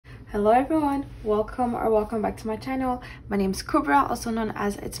Hello everyone, welcome back to my channel. My name is Kubra, also known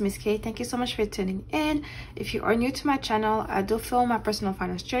as ItsMissK. Thank you so much for tuning in. If you are new to my channel, I do film my personal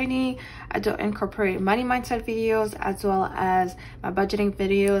finance journey. I do incorporate money mindset videos as well as my budgeting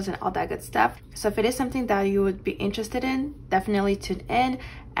videos and all that good stuff. So if it is something that you would be interested in, definitely tune in,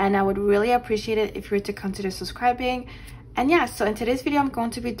 and I would really appreciate it if you were to consider subscribing. And yeah, so in today's video I'm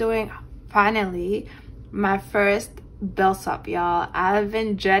going to be doing finally my first bill swap, y'all. I've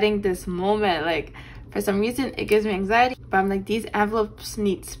been dreading this moment. Like, for some reason it gives me anxiety, but I'm like, these envelopes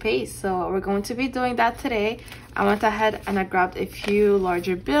need space, so we're going to be doing that today. I went ahead and I grabbed a few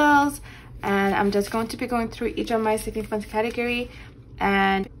larger bills, and I'm just going to be going through each of my sinking funds category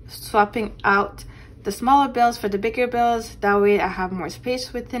and swapping out the smaller bills for the bigger bills. That way I have more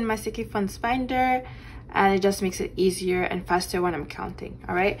space within my sinking funds binder, and it just makes it easier and faster when I'm counting.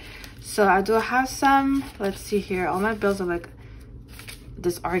 All right, so I do have some, let's see here, all my bills are like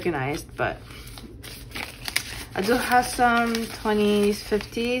disorganized, but I do have some 20s,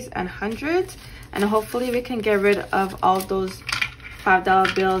 50s, and 100s, and hopefully we can get rid of all those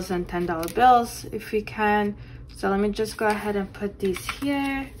 $5 bills and $10 bills if we can. So let me just go ahead and put these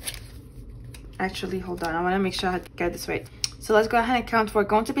here. Actually, hold on, I want to make sure I get this right. So let's go ahead and count. We're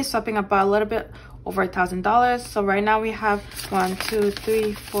going to be swapping about a little bit over $1,000. So right now we have 1, 2,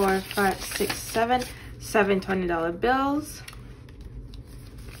 3, 4, 5, 6, 7 $20 bills,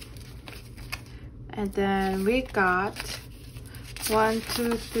 and then we got 1,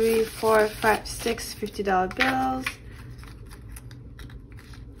 2, 3, 4, 5, 6 $50 bills.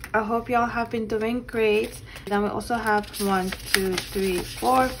 I hope y'all have been doing great. Then we also have 1, 2, 3,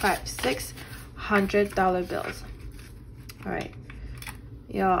 4, 5, 6 $100 bills. All right,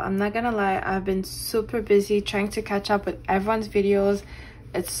 y'all, I'm not gonna lie, I've been super busy trying to catch up with everyone's videos.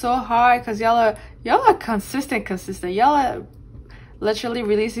 It's so hard because y'all are consistent. Y'all are literally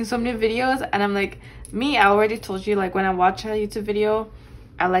releasing so many videos, and I'm like, me, I already told you, like, when I watch a YouTube video,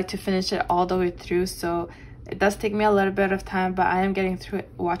 I like to finish it all the way through. So it does take me a little bit of time, but I am getting through it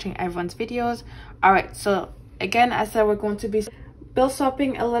watching everyone's videos. All right, so again, I said we're going to be bill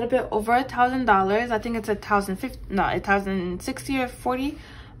swapping a little bit over $1,000. I think it's $1,060 or 40.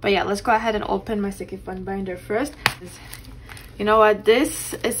 But yeah, let's go ahead and open my sinking fund binder first. You know what,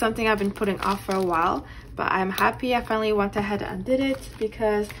 this is something I've been putting off for a while, but I'm happy I finally went ahead and did it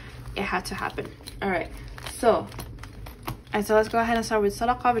because it had to happen. All right, so let's go ahead and start with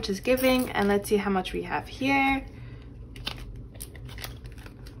Sadaqah, which is giving, and let's see how much we have here.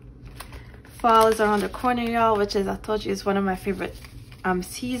 Fall is around the corner, y'all, which is, I told you, is one of my favorite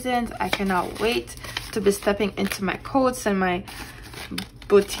seasons. I cannot wait to be stepping into my coats and my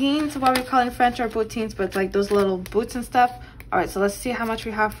bottines, what we call in French, or bottines, but it's like those little boots and stuff. All right, so let's see how much we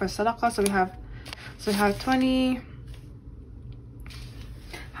have for Sadaqah. So we have 20.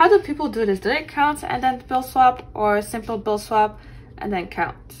 How do people do this? Do they count and then bill swap, or simple bill swap and then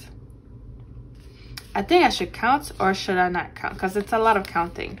count? I think I should count, or should I not count? Because it's a lot of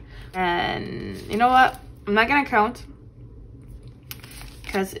counting. And you know what, I'm not gonna count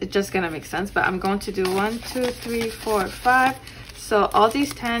because it's just gonna make sense, but I'm going to do 1, 2, 3, 4, 5. So all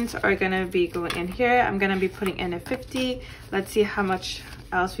these 10s are gonna be going in here. I'm gonna be putting in a 50. Let's see how much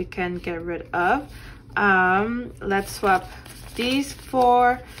else we can get rid of. Let's swap these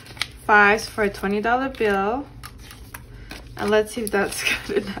 4 5s for a $20 bill, and let's see if that's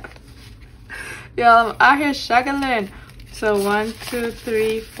good enough. Yo, I'm out here struggling. So 1, 2,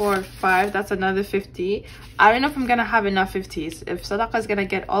 3, 4, 5. That's another 50. I don't know if I'm gonna have enough 50s. If Sadaqah is gonna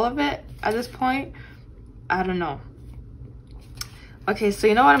get all of it at this point, I don't know. Okay, so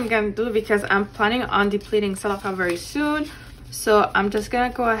you know what I'm gonna do, because I'm planning on depleting Sadaqah very soon. So I'm just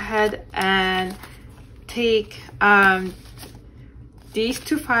gonna go ahead and take these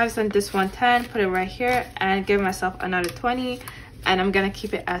 2 5s and this 1 10, put it right here, and give myself another 20, and I'm gonna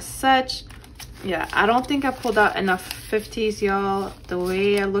keep it as such. Yeah, I don't think I pulled out enough 50s, y'all. The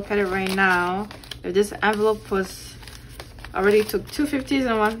way I look at it right now, if this envelope was already took 2 50s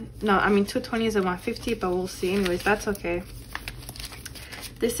and 2 20s and 1 50, but we'll see. Anyways, that's okay.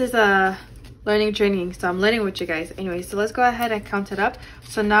 This is a learning journey, so I'm learning with you guys. Anyway, so let's go ahead and count it up.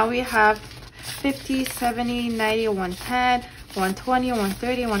 So now we have 50, 70, 90, 110, 120,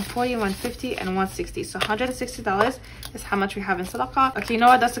 130, 140, 150, and 160. So $160 is how much we have in Sadaqah. Okay, you know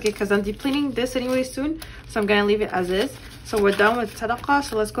what, that's okay, because I'm depleting this anyway soon, so I'm gonna leave it as is. So we're done with Sadaqah,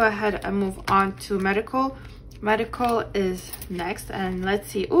 so let's go ahead and move on to medical. Medical is next, and let's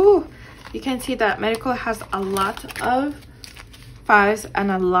see. Ooh, you can see that medical has a lot of 5s and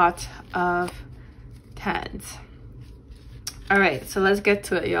a lot of 10s. All right, so let's get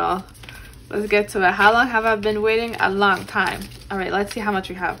to it, y'all. let's get to it. How long have I been waiting? A long time. All right, let's see how much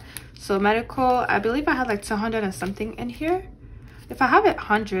we have. So medical, I believe I had like 200 and something in here. If I have it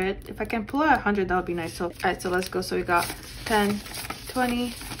 100, if I can pull out 100, that would be nice. So all right, so let's go. So we got 10, 20,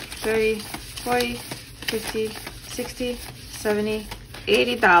 30, 40, 50, 60, 70,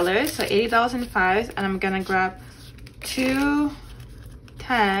 $80. So $80 in fives, and I'm gonna grab 2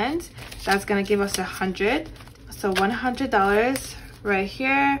 10s. That's gonna give us 100. So $100 right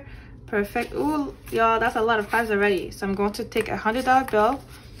here. Perfect. Ooh, y'all, that's a lot of fives already. So I'm going to take a $100 bill.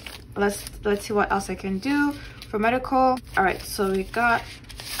 Let's see what else I can do for medical. All right, so we got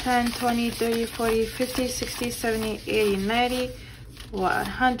 10, 20, 30, 40, 50, 60, 70, 80, 90,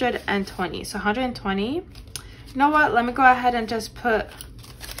 120. So 120. You know what? Let me go ahead and just put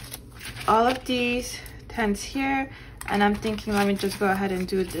all of these 10s here. And I'm thinking, let me just go ahead and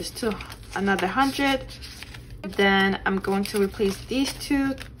do this too. Another 100. Then I'm going to replace these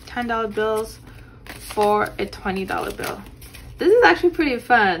two $10 bills for a $20 bill. This is actually pretty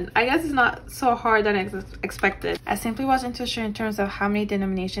fun. I guess it's not so hard than I expected. I simply wasn't too sure in terms of how many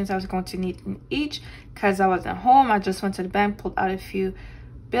denominations I was going to need in each, because I wasn't home. I just went to the bank, pulled out a few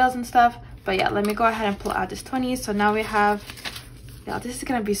bills and stuff. But yeah, let me go ahead and pull out this 20. So now we have, yeah, this is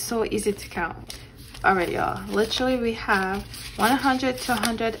gonna be so easy to count. All right, y'all, literally we have $100 to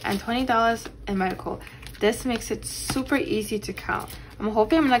 $120 in medical. This makes it super easy to count. I'm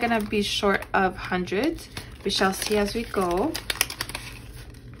hoping I'm not gonna be short of hundreds. We shall see as we go.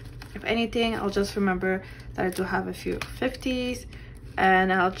 If anything, I'll just remember that I do have a few 50s,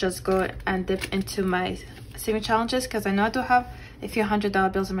 and I'll just go and dip into my saving challenges, because I know I do have a few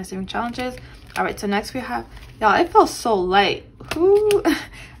 $100 bills in my saving challenges. All right, so next we have, y'all, it feels so light. Ooh.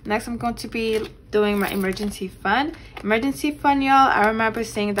 Next, I'm going to be doing my emergency fund. Emergency fund, y'all, I remember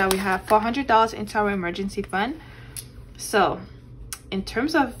saying that we have $400 into our emergency fund. So in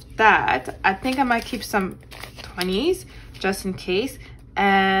terms of that, I think I might keep some 20s just in case.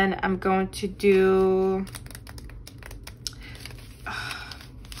 And I'm going to do,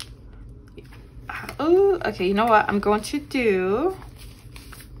 oh, okay, you know what? I'm going to do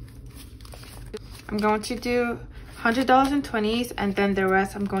 $100 in 20s, and then the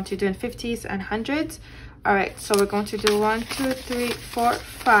rest I'm going to do in 50s and 100s. All right, so we're going to do 1, 2, 3, 4,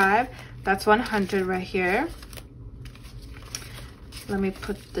 5. That's 100 right here. Let me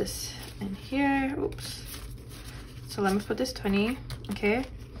put this in here. Oops. So let me put this 20. Okay.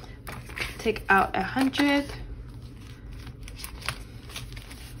 Take out 100.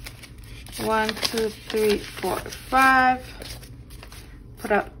 1, 2, 3, 4, 5.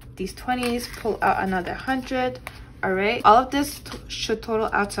 Put out these 20s. Pull out another 100. All right. All of this should total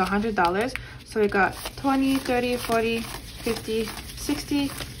out to $100. So we got 20, 30, 40, 50, 60,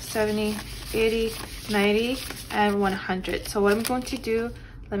 70, 80, 90, and 100. So what I'm going to do,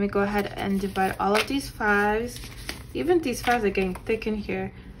 let me go ahead and divide all of these fives. Even these fives are getting thick in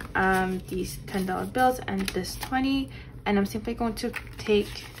here. These $10 bills and this 20, and I'm simply going to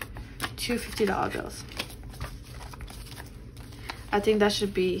take two $50 bills. I think that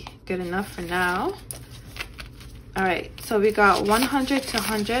should be good enough for now. All right, so we got 100 to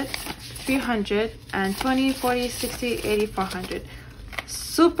 100, 300, and 20, 40, 60, 80, 400.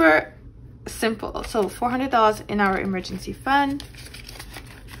 Super simple. So $400 in our emergency fund.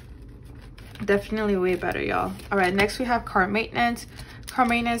 Definitely way better, y'all. All right, next we have car maintenance. Car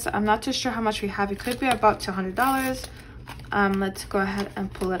maintenance, I'm not too sure how much we have. It could be about $200. Let's go ahead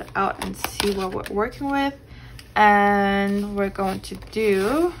and pull it out and see what we're working with. And we're going to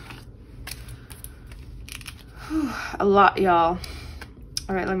do a lot, y'all.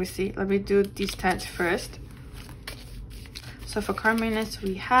 All right, let me see. Let me do these 10s first. So for car maintenance,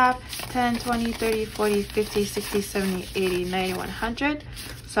 we have 10, 20, 30, 40, 50, 60, 70, 80, 90, 100.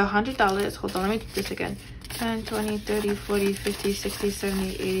 So $100. Hold on, let me do this again. 10, 20, 30, 40, 50, 60,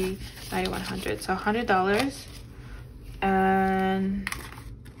 70, 80, 90, 100. So $100. And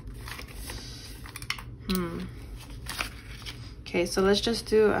okay, so let's just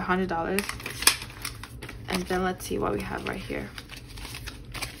do $100. And then let's see what we have right here.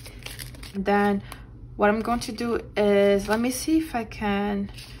 And then what I'm going to do is, let me see if I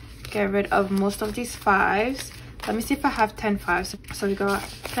can get rid of most of these fives. Let me see if I have 10 fives. So we got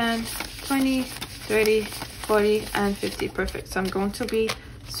 10, 20, 30, 40, and 50. Perfect. So I'm going to be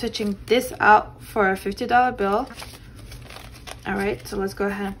switching this out for a $50 bill. All right, so let's go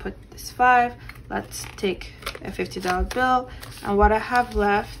ahead and put this 5. Let's take a $50 bill. And what I have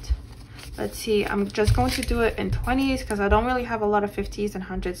left, let's see, I'm just going to do it in 20s because I don't really have a lot of 50s and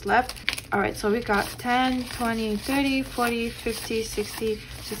 100s left. All right, so we got 10, 20, 30, 40, 50, 60,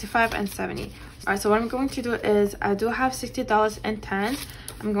 65, and 70. All right, so what I'm going to do is, I do have $60 in 10s.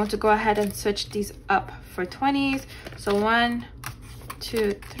 I'm going to go ahead and switch these up for 20s. So 1,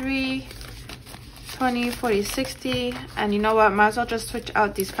 2, 3, 20, 40, 60. And you know what? Might as well just switch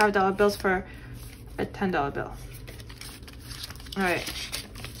out these $5 bills for a $10 bill. All right.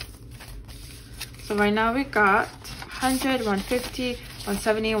 So right now we got 100, 150,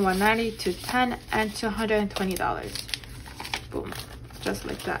 170, 190, 210, and $220. Boom. Just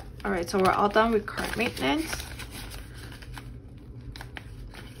like that. All right. So we're all done with cart maintenance.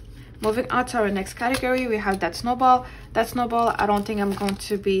 Moving on to our next category, we have that snowball. That snowball, I don't think I'm going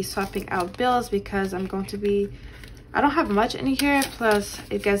to be swapping out bills because I don't have much in here, plus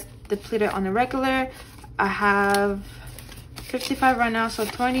it gets depleted on the regular. I have 55 right now, so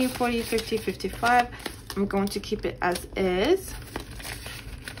 20, 40, 50, 55. I'm going to keep it as is.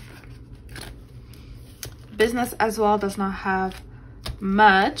 Business as well does not have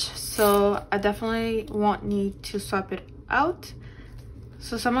much, so I definitely won't need to swap it out.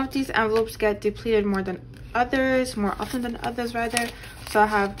 So some of these envelopes get depleted more often than others rather. So I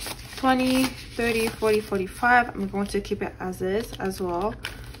have 20, 30, 40, 45. I'm going to keep it as is as well.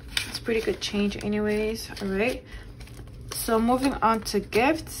 It's pretty good change anyways. All right. So moving on to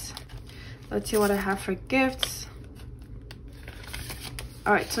gifts. Let's see what I have for gifts.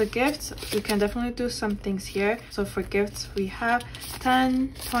 All right, so gifts, we can definitely do some things here. So for gifts, we have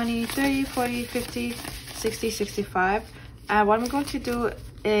 10, 20, 30, 40, 50, 60, 65. And what I'm going to do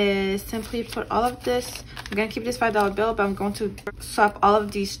is simply put all of this, I'm going to keep this $5 bill, but I'm going to swap all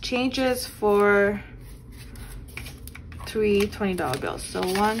of these changes for 3 $20 bills. So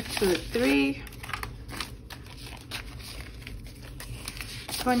 1, 2, 3,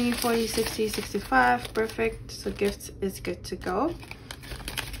 20, 40, 60, 65. Perfect. So gifts is good to go.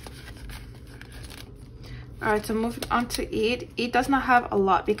 All right, so moving on to eat. Eat does not have a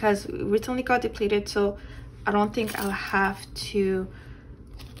lot because it recently got depleted, so I don't think I'll have to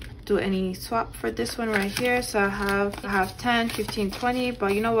do any swap for this one right here. So I have 10, 15, 20,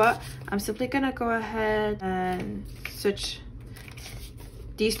 but you know what? I'm simply gonna go ahead and switch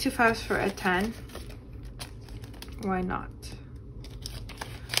these two 5s for a 10. Why not?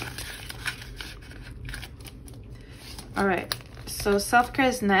 All right, so self-care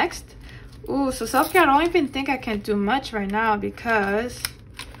is next. Ooh, so self-care, I don't even think I can do much right now because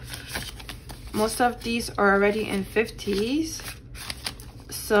most of these are already in 50s.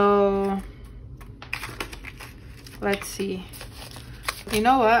 So let's see. You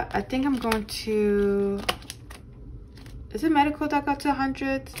know what? I think I'm going to, is it medical that got to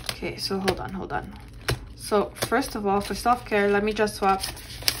 100? Okay, so hold on. So first of all, for self-care, let me just swap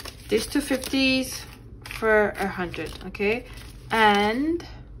these two 50s for 100, okay? And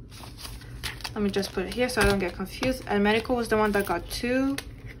let me just put it here so I don't get confused. And medical was the one that got two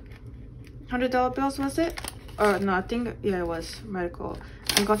 $100 bills, was it? Or no, I think, yeah, it was medical.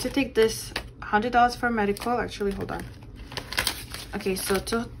 I'm going to take this $100 for medical. Actually, hold on. Okay, so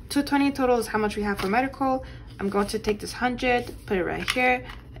 220 total is how much we have for medical. I'm going to take this 100, put it right here,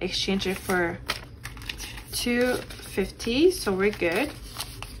 exchange it for 250, so we're good.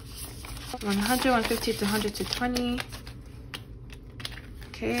 100, 150, 200, 220.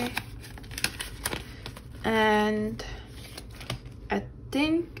 Okay. And I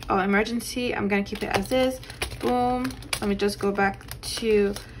think, oh, emergency, I'm gonna keep it as is. Boom. Let me just go back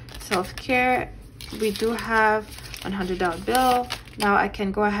to self-care. We do have $100 bill. Now I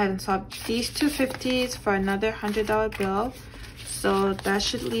can go ahead and swap these two 50s for another $100 bill. So that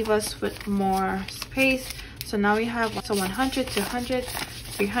should leave us with more space. So now we have 100, 200,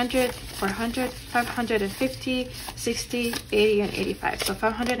 300, 400, 550, 60, 80, and 85. So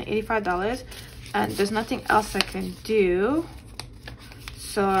 $585. And there's nothing else I can do,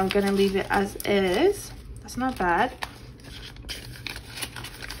 so I'm gonna leave it as is. That's not bad.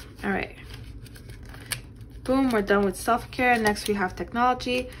 All right, boom, we're done with self-care. Next we have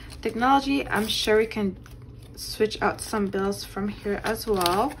technology. I'm sure we can switch out some bills from here as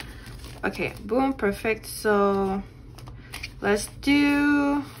well. Okay, boom, perfect. So let's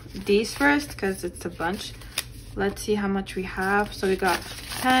do these first because it's a bunch. Let's see how much we have. So we got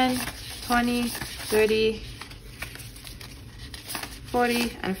 10, 20, 30,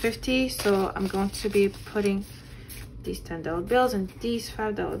 40, and 50. So I'm going to be putting these $10 bills and these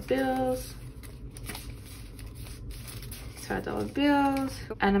 $5 bills. These $5 bills.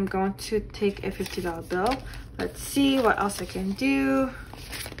 And I'm going to take a $50 bill. Let's see what else I can do.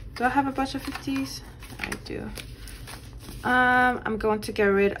 Do I have a bunch of 50s? I do. I'm going to get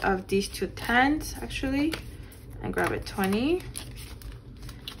rid of these two 10s actually and grab a 20.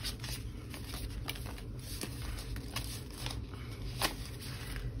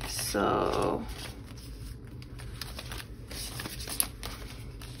 So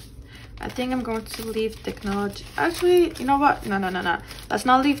think I'm going to leave technology. Actually, you know what? No. Let's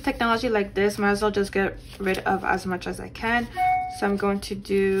not leave technology like this. Might as well just get rid of as much as I can. So I'm going to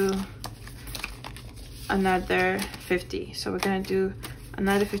do another 50. So we're gonna do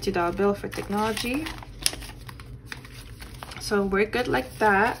another $50 bill for technology. So we're good like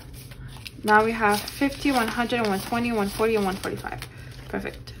that. Now we have 50, 100, 120, 140, and 145.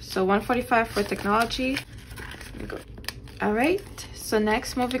 Perfect. So 145 for technology. All right. So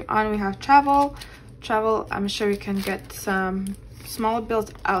next, moving on, we have travel. Travel, I'm sure we can get some smaller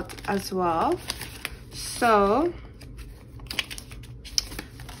bills out as well. So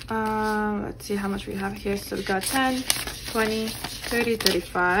let's see how much we have here. So we got 10, 20, 30,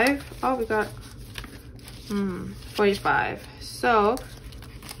 35. Oh, we got 45. So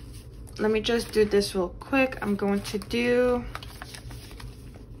let me just do this real quick. I'm going to do,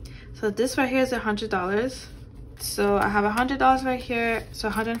 so this right here is $100. So I have $100 right here, so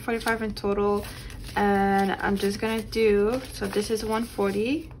 145 in total. And I'm just gonna do, so this is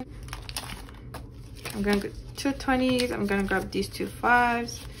 140. I'm gonna get 2 20s. I'm gonna grab these 2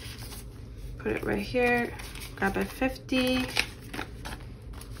 5s, put it right here, grab a 50,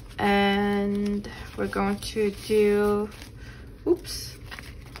 and we're going to do, oops.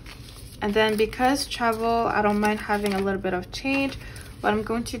 And then because travel, I don't mind having a little bit of change. What I'm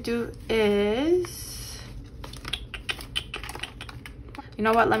going to do is, you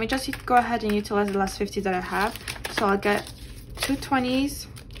know what, let me just go ahead and utilize the last 50 that I have. So I'll get 2 20s,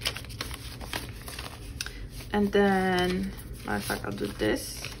 and then, matter of fact, I'll do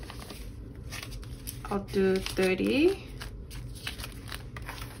this. I'll do 30,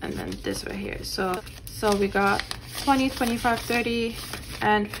 and then this right here. So we got 20, 25, 30,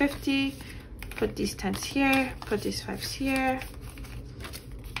 and 50. Put these 10s here, put these 5s here,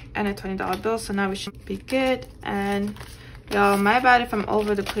 and a $20 bill. So now we should be good. And y'all, my bad if I'm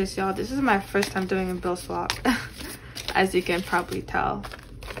over the place, y'all. This is my first time doing a bill swap, as you can probably tell.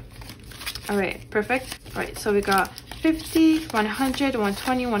 All right, perfect. All right, so we got 50, 100,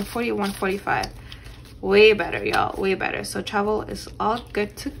 120, 140, 145. Way better, y'all, way better. So travel is all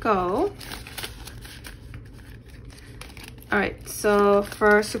good to go. All right, so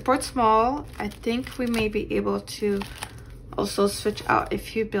for support small, I think we may be able to also switch out a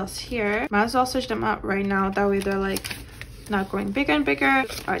few bills here. Might as well switch them out right now. That way they're like not going bigger and bigger. All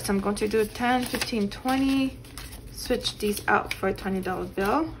right, so I'm going to do 10, 15, 20. Switch these out for a $20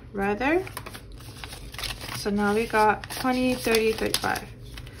 bill rather. So now we got 20, 30, 35.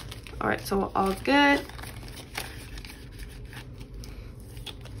 All right, so we're all good.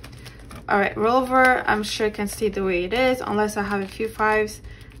 All right, rollover, I'm sure you can see the way it is, unless I have a few 5s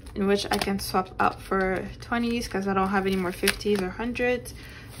in which I can swap out for 20s, because I don't have any more 50s or 100s.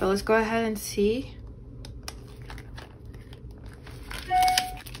 But let's go ahead and see.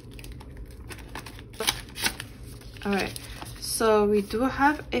 All right, so we do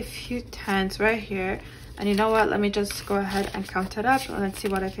have a few 10s right here. And you know what, let me just go ahead and count it up and let's see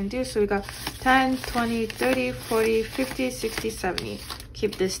what I can do. So we got 10, 20, 30, 40, 50, 60, 70.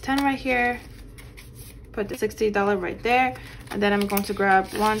 Keep this 10 right here, put the $60 right there, and then I'm going to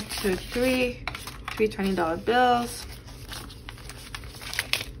grab 1, 2, 3 $20 bills.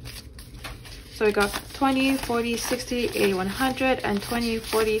 So we got 20, 40, 60, 80, 100, and 20,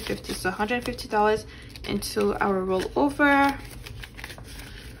 40, 50. So $150 into our rollover.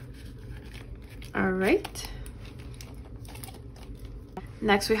 All right.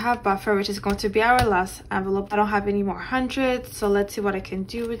 Next we have buffer, which is going to be our last envelope. I don't have any more hundreds, so let's see what I can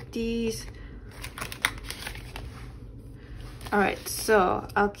do with these. All right, so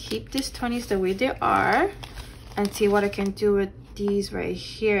I'll keep these 20s the way they are and see what I can do with these right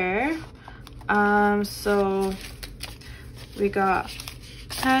here. So we got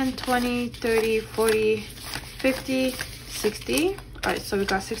 10, 20, 30, 40, 50, 60. All right, so we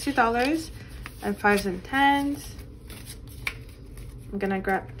got $60 and 5s and 10s. I'm gonna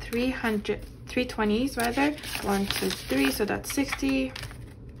grab 3 20s rather. 1, 2, 3, so that's 60.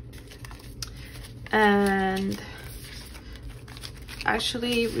 And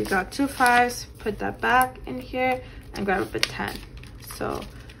actually we got 2 5s, put that back in here and grab a 10. So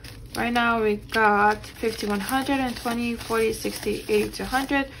right now we got 50, 100, and 20, 40, 60, 80,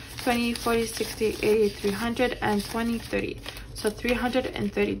 200, 20, 40, 60, 80, 300, and 20, 30. So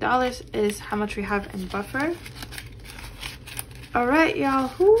 $330 is how much we have in buffer. All right,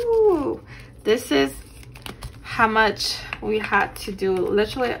 y'all, this is how much we had to do.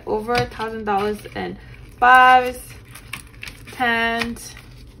 Literally over $1,000 in 5s, 10s,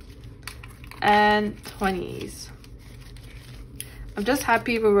 and 20s. I'm just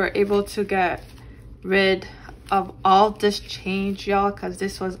happy we were able to get rid of all this change, y'all, because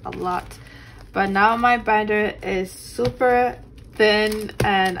this was a lot but now my binder is super thin,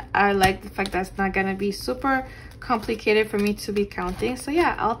 and I like the fact that it's not gonna be super complicated for me to be counting. So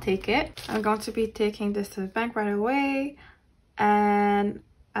yeah, I'll take it. I'm going to be taking this to the bank right away, and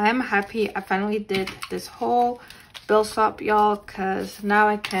I'm happy I finally did this whole bill swap, y'all, because now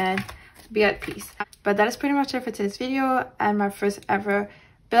I can be at peace. But that is pretty much it for today's video and my first ever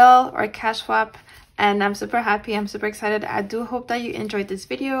bill or cash swap, and I'm super happy. I'm super excited. I do hope that you enjoyed this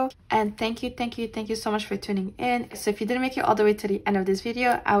video, and thank you so much for tuning in. So if you didn't make it all the way to the end of this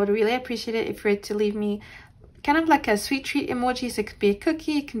video, I would really appreciate it if you were to leave me kind of like a sweet treat emoji. So it could be a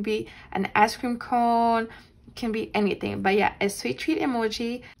cookie, it can be an ice cream cone, it can be anything, but yeah, a sweet treat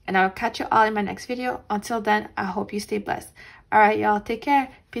emoji. And I'll catch you all in my next video. Until then, I hope you stay blessed. All right, y'all, take care.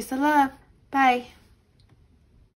 Peace and love. Bye.